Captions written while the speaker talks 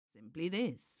simply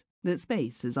this, that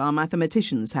space, as our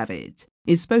mathematicians have it,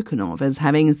 is spoken of as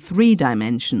having 3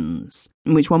 dimensions,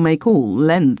 which one may call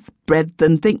length, breadth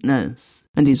and thickness,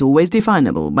 and is always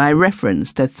definable by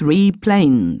reference to 3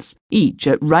 planes, each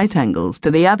at right angles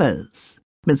to the others.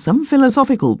 But some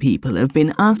philosophical people have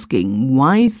been asking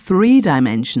why 3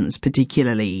 dimensions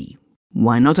particularly?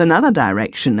 Why not another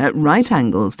direction at right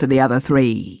angles to the other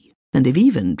 3? And have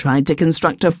even tried to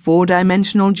construct a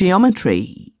 4-dimensional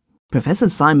geometry. Professor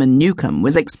Simon Newcomb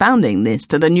was expounding this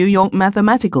to the New York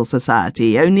Mathematical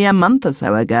Society only a month or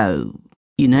so ago.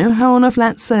 You know how on a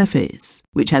flat surface,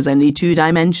 which has only 2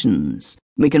 dimensions,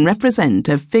 we can represent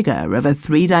a figure of a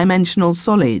 3-dimensional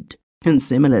solid, and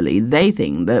similarly they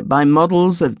think that by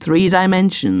models of 3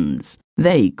 dimensions,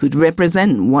 they could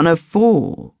represent one of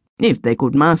 4, if they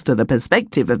could master the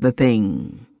perspective of the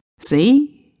thing.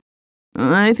 See?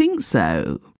 I think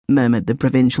so, murmured the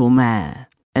provincial mayor.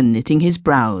 And knitting his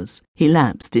brows, he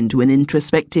lapsed into an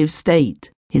introspective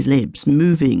state, his lips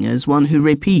moving as one who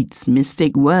repeats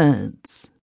mystic words.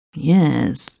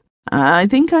 Yes, I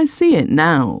think I see it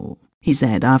now, he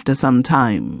said after some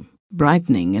time,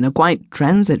 brightening in a quite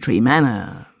transitory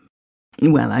manner.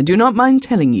 Well, I do not mind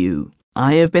telling you,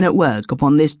 I have been at work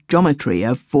upon this geometry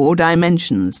of 4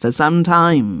 dimensions for some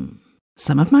time.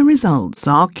 Some of my results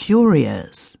are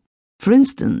curious. For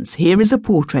instance, here is a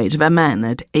portrait of a man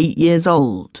at 8 years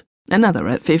old, another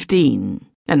at 15,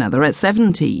 another at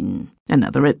 17,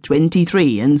 another at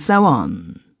 23, and so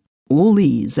on. All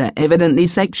these are evidently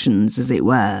sections, as it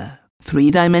were,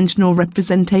 3-dimensional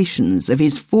representations of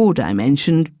his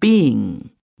 4-dimensioned being,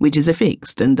 which is a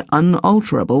fixed and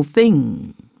unalterable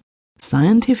thing.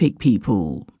 Scientific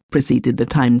people, proceeded the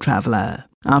time-traveller,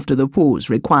 after the pause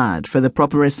required for the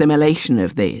proper assimilation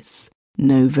of this,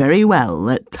 know very well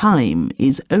that time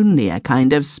is only a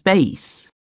kind of space.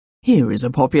 Here is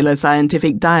a popular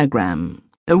scientific diagram,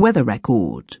 a weather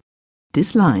record.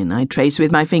 This line I trace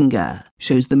with my finger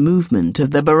shows the movement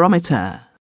of the barometer.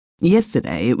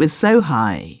 Yesterday it was so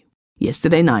high.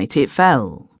 Yesterday night it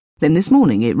fell. Then this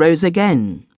morning it rose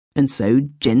again, and so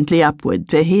gently upward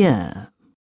to here.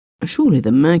 Surely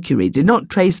the mercury did not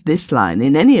trace this line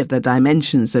in any of the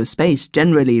dimensions of space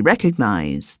generally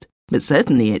recognized. But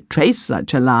certainly it traced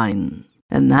such a line,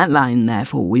 and that line,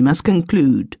 therefore, we must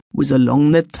conclude, was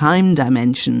along the time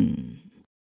dimension.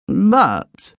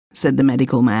 But, said the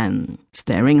medical man,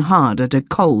 staring hard at a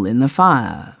coal in the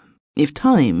fire, if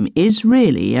time is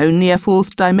really only a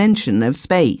 4th dimension of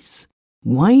space,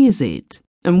 why is it,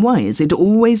 and why has it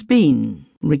always been,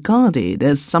 regarded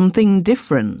as something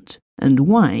different? And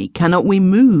why cannot we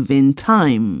move in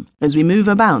time as we move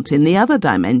about in the other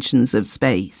dimensions of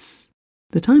space?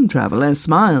 The time-traveller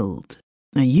smiled.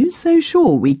 Are you so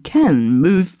sure we can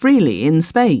move freely in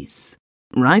space?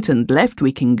 Right and left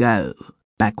we can go,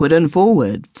 backward and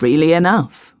forward, freely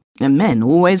enough, and men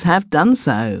always have done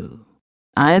so.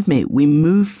 I admit we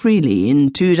move freely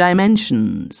in 2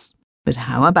 dimensions, but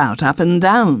how about up and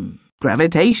down?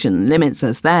 Gravitation limits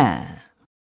us there.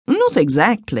 Not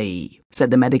exactly,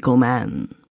 said the medical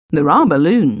man. There are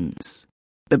balloons.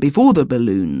 But before the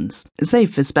balloons,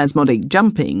 save for spasmodic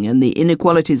jumping and the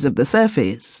inequalities of the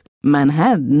surface, man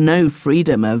had no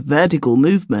freedom of vertical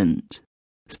movement.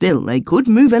 Still, they could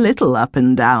move a little up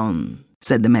and down,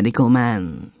 said the medical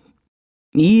man.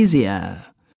 Easier,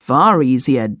 far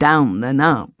easier down than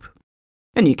up.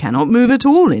 And you cannot move at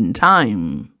all in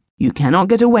time. You cannot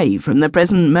get away from the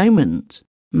present moment.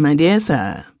 My dear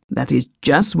sir, that is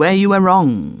just where you are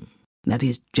wrong. That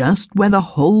is just where the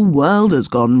whole world has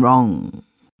gone wrong.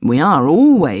 We are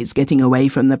always getting away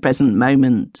from the present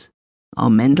moment. Our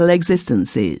mental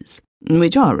existences,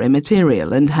 which are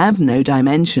immaterial and have no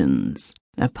dimensions,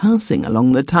 are passing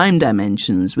along the time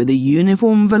dimensions with a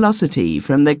uniform velocity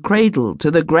from the cradle to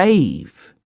the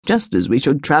grave, just as we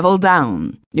should travel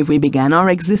down if we began our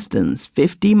existence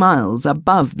 50 miles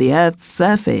above the Earth's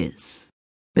surface.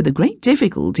 But the great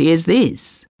difficulty is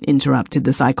this, interrupted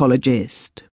the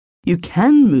psychologist. You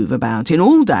can move about in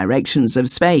all directions of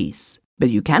space, but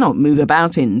you cannot move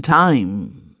about in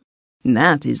time.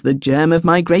 That is the germ of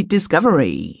my great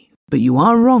discovery. But you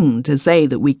are wrong to say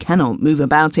that we cannot move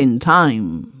about in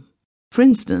time. For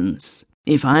instance,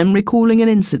 if I am recalling an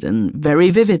incident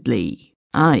very vividly,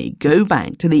 I go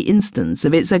back to the instance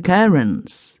of its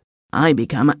occurrence. I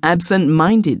become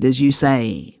absent-minded, as you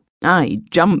say. I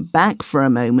jump back for a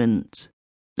moment.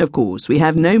 Of course, we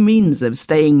have no means of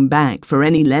staying back for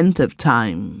any length of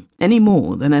time, any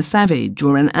more than a savage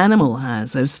or an animal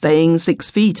has of staying 6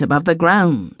 feet above the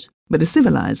ground. But a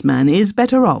civilized man is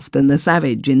better off than the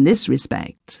savage in this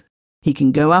respect. He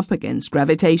can go up against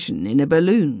gravitation in a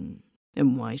balloon,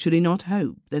 and why should he not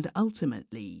hope that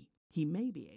ultimately he may be able